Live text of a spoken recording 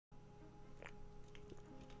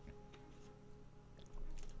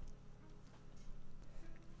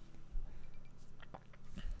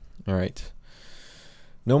Alright.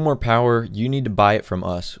 No more power. You need to buy it from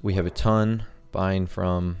us. We have a ton. Buying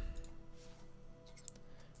from...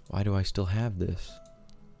 Why do I still have this?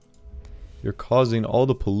 You're causing all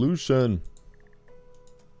the pollution.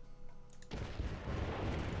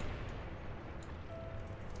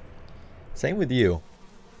 Same with you.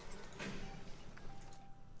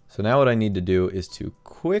 So now what I need to do is to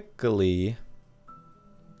quickly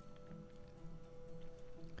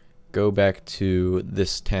go back to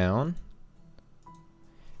this town.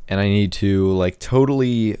 And I need to like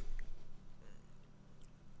totally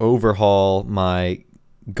overhaul my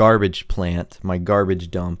garbage plant, my garbage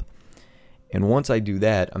dump. And once I do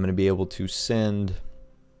that, I'm going to be able to send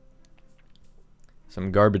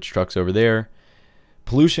some garbage trucks over there.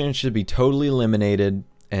 Pollution should be totally eliminated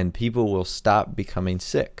and people will stop becoming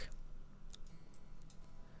sick.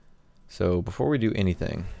 So before we do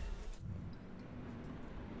anything,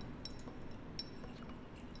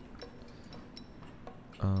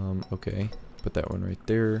 okay, put that one right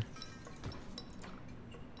there.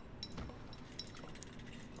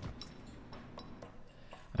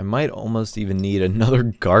 I might almost even need another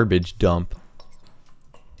garbage dump.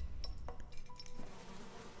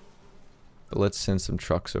 But let's send some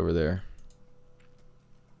trucks over there.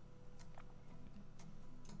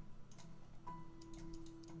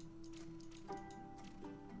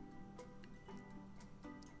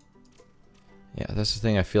 Yeah, that's the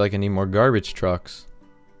thing. I feel like I need more garbage trucks.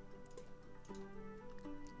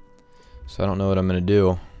 So I don't know what I'm going to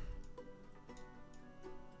do.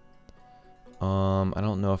 I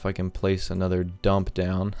don't know if I can place another dump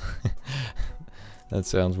down. That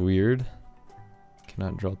sounds weird.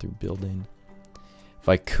 Cannot draw through building. If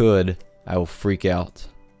I could, I will freak out.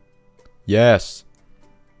 Yes!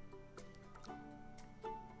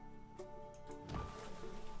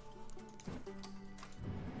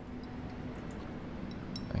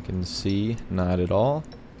 I can see, not at all.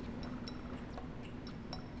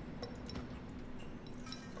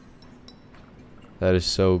 That is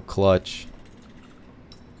so clutch.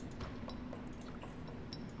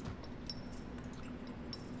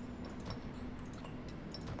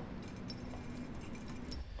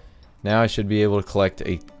 Now I should be able to collect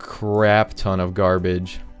a crap ton of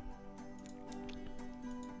garbage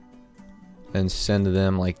and send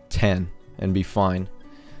them like 10 and be fine.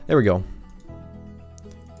 There we go.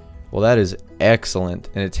 Well, that is excellent.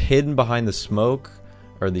 And it's hidden behind the smoke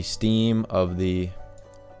or the steam of the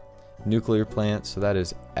nuclear plant, so that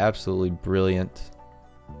is absolutely brilliant.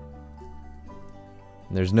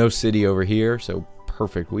 And there's no city over here, so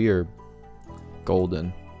perfect. We are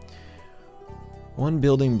golden. One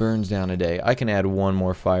building burns down a day. I can add one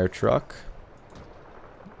more fire truck.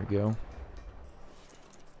 There we go.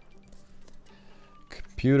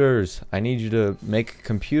 Computers. I need you to make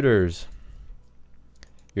computers.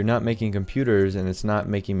 You're not making computers and it's not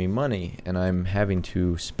making me money, and I'm having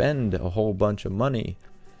to spend a whole bunch of money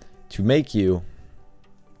to make you,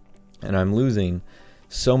 and I'm losing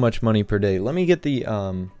so much money per day. Let me get the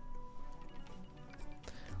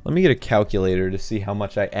let me get a calculator to see how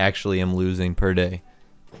much I actually am losing per day.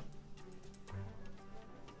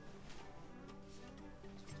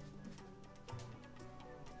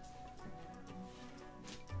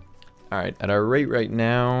 Alright, at our rate right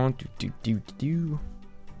now,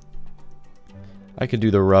 I could do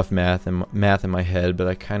the rough math in my head, but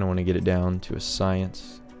I kind of want to get it down to a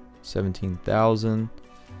science. 17,000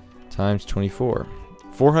 times 24.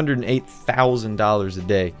 $408,000 a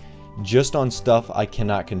day. Just on stuff I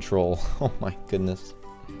cannot control. Oh my goodness.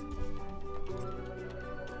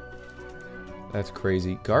 That's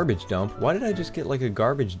crazy. Garbage dump? Why did I just get like a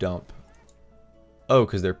garbage dump? Oh,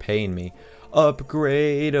 because they're paying me.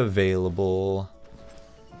 Upgrade available.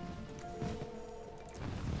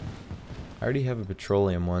 I already have a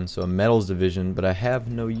petroleum one, so a metals division, but I have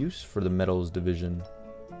no use for the metals division.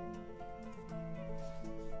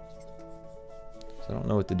 So I don't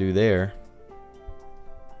know what to do there.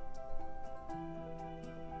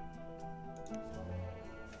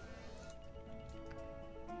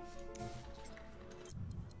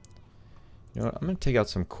 You know what? I'm going to take out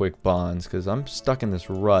some quick bonds because I'm stuck in this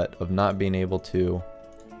rut of not being able to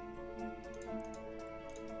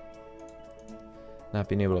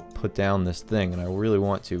put down this thing, and I really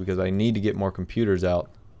want to because I need to get more computers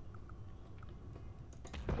out.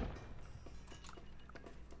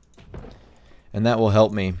 And that will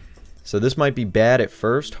help me. So this might be bad at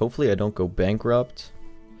first. Hopefully I don't go bankrupt,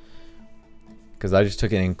 because I just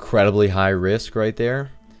took an incredibly high risk right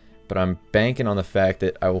there. But I'm banking on the fact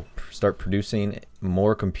that I will start producing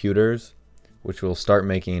more computers, which will start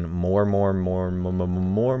making more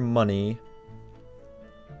money.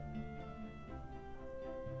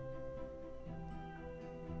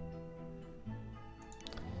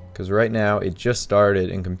 Because right now it just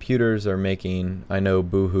started and computers are making, I know,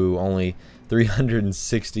 boohoo, only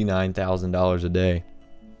 $369,000 a day.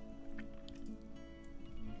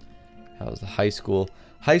 How's the high school?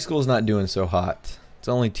 High school's not doing so hot. It's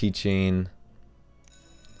only teaching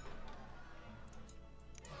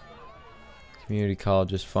community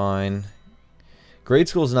college is fine. Grade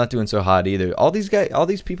school's not doing so hot either. All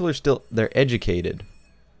these people are still, they're educated.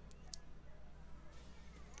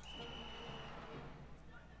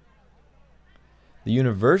 The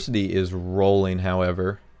university is rolling,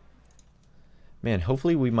 however. Man,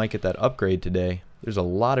 hopefully we might get that upgrade today. There's a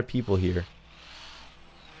lot of people here.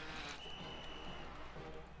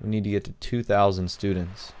 We need to get to 2,000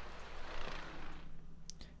 students.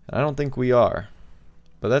 And I don't think we are,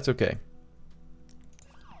 but that's okay.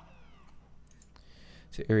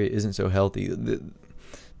 This area isn't so healthy.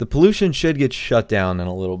 The pollution should get shut down in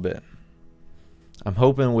a little bit. I'm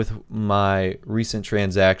hoping with my recent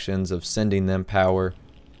transactions of sending them power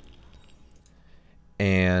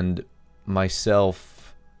and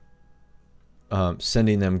myself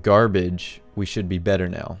sending them garbage, we should be better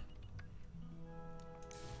now.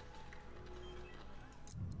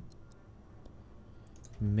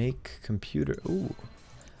 Make computer. Ooh,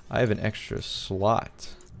 I have an extra slot.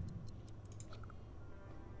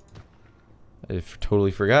 I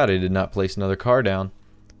totally forgot I did not place another car down.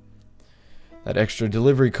 That extra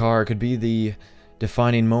delivery car could be the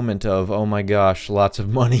defining moment of, oh my gosh, lots of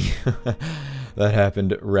money. That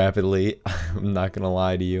happened rapidly. I'm not going to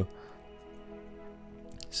lie to you.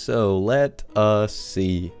 So let us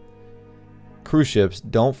see. Cruise ships,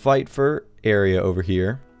 don't fight for area over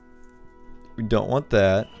here. We don't want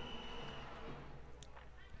that.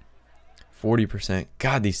 40%.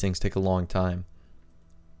 God, these things take a long time.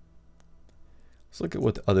 Let's look at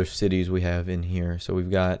what the other cities we have in here. So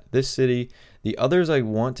we've got this city. The others I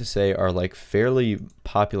want to say are like fairly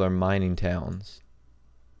popular mining towns.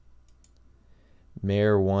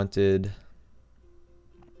 Mayor wanted.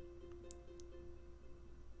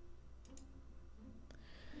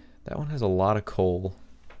 That one has a lot of coal.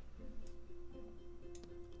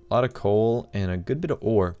 A lot of coal and a good bit of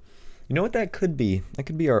ore. You know what that could be? That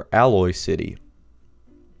could be our alloy city.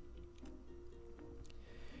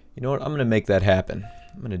 You know what? I'm going to make that happen.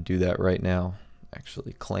 I'm going to do that right now.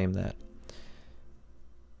 Actually claim that.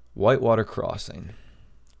 Whitewater Crossing.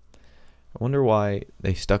 I wonder why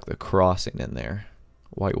they stuck the crossing in there.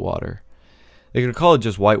 Whitewater. They could call it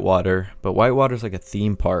just Whitewater, but Whitewater's like a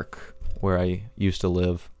theme park where I used to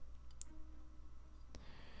live.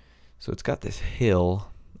 So it's got this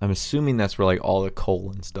hill. I'm assuming that's where like all the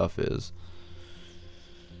coal and stuff is.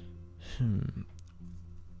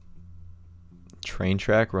 Train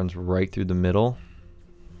track runs right through the middle.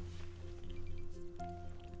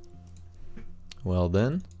 Well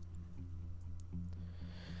then.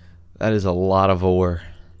 That is a lot of ore.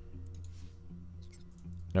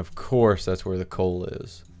 And of course that's where the coal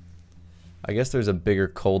is. I guess there's a bigger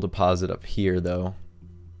coal deposit up here though.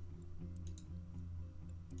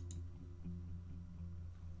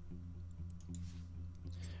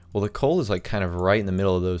 Well, the coal is like kind of right in the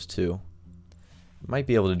middle of those two. Might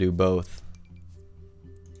be able to do both.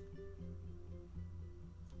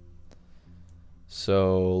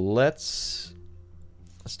 So let's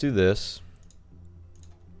do this.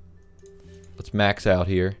 Let's max out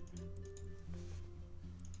here.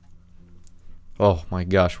 Oh my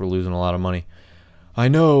gosh, we're losing a lot of money. I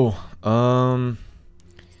know.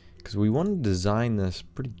 Because we want to design this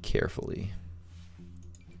pretty carefully.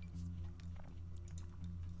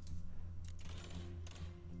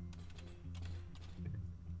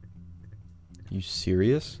 You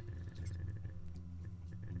serious?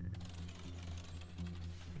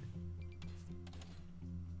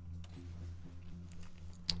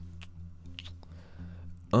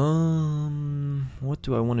 What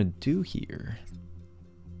do I want to do here?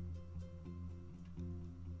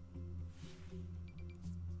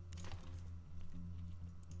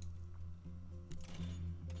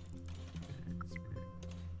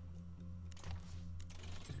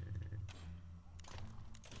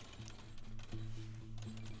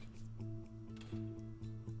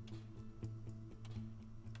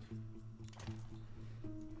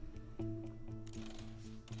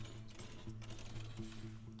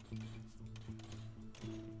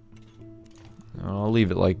 I'll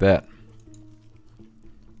leave it like that.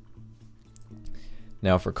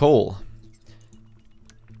 Now for coal.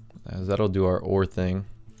 As that'll do our ore thing.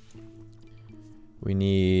 We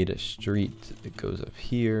need a street that goes up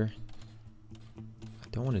here. I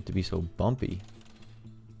don't want it to be so bumpy.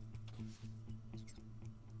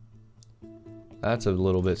 That's a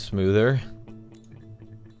little bit smoother.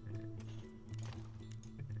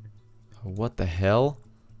 What the hell?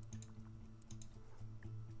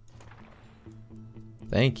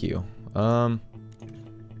 Thank you.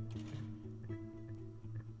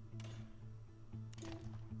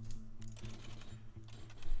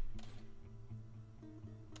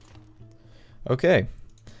 Okay.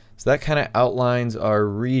 So that kind of outlines our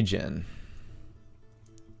region.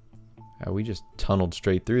 We just tunneled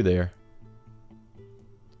straight through there.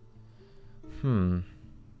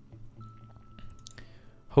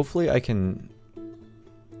 Hopefully I can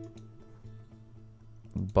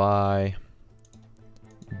buy,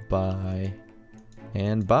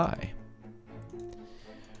 and buy.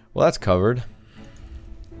 Well, that's covered.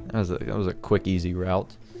 That was a quick, easy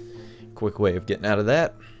route. Quick way of getting out of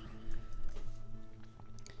that.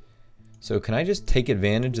 So can I just take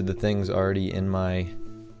advantage of the things already in my...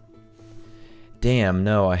 Damn,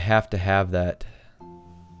 no, I have to have that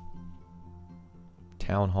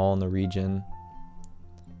town hall in the region.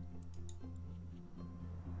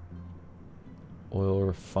 Oil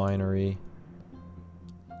refinery.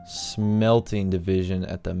 Smelting division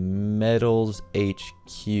at the metals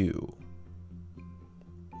HQ.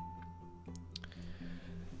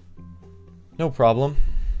 No problem.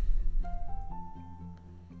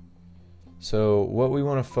 So what we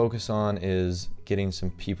want to focus on is getting some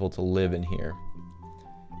people to live in here.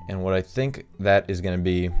 And what I think that is going to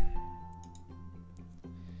be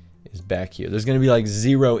is back here. There's going to be like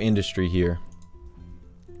zero industry here.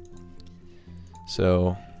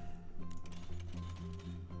 So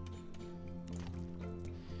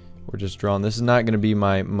we're just drawing. This is not going to be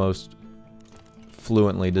my most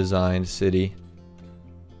fluently designed city,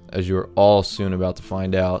 as you're all soon about to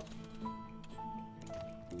find out.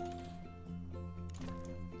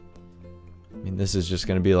 I mean, this is just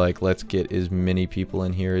going to be like, let's get as many people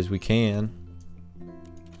in here as we can.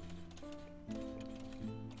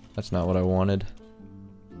 That's not what I wanted.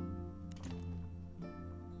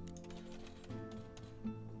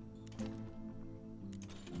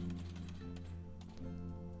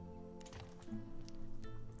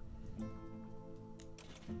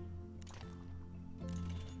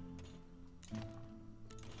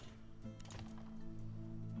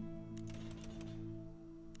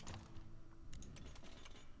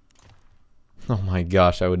 Oh my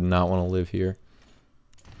gosh, I would not want to live here.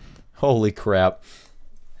 Holy crap.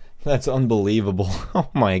 That's unbelievable. Oh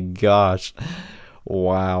my gosh.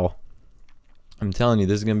 Wow. I'm telling you,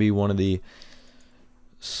 this is going to be one of the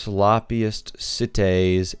sloppiest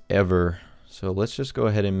cities ever. So let's just go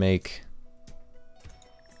ahead and make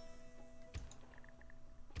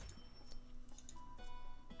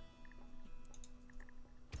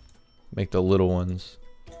the little ones.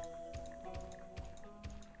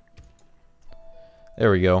 There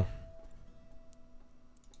we go.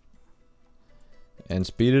 And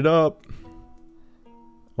speed it up.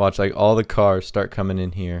 Watch, like, all the cars start coming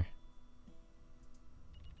in here.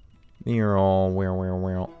 They're all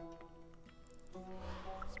wow.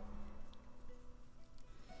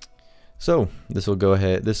 So this will go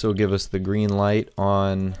ahead. This will give us the green light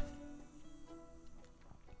on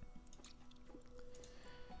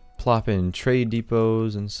plopping trade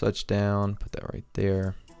depots and such down. Put that right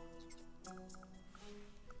there.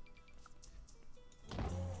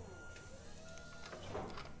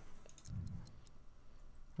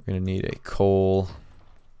 We're gonna need a coal.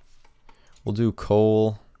 We'll do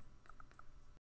coal.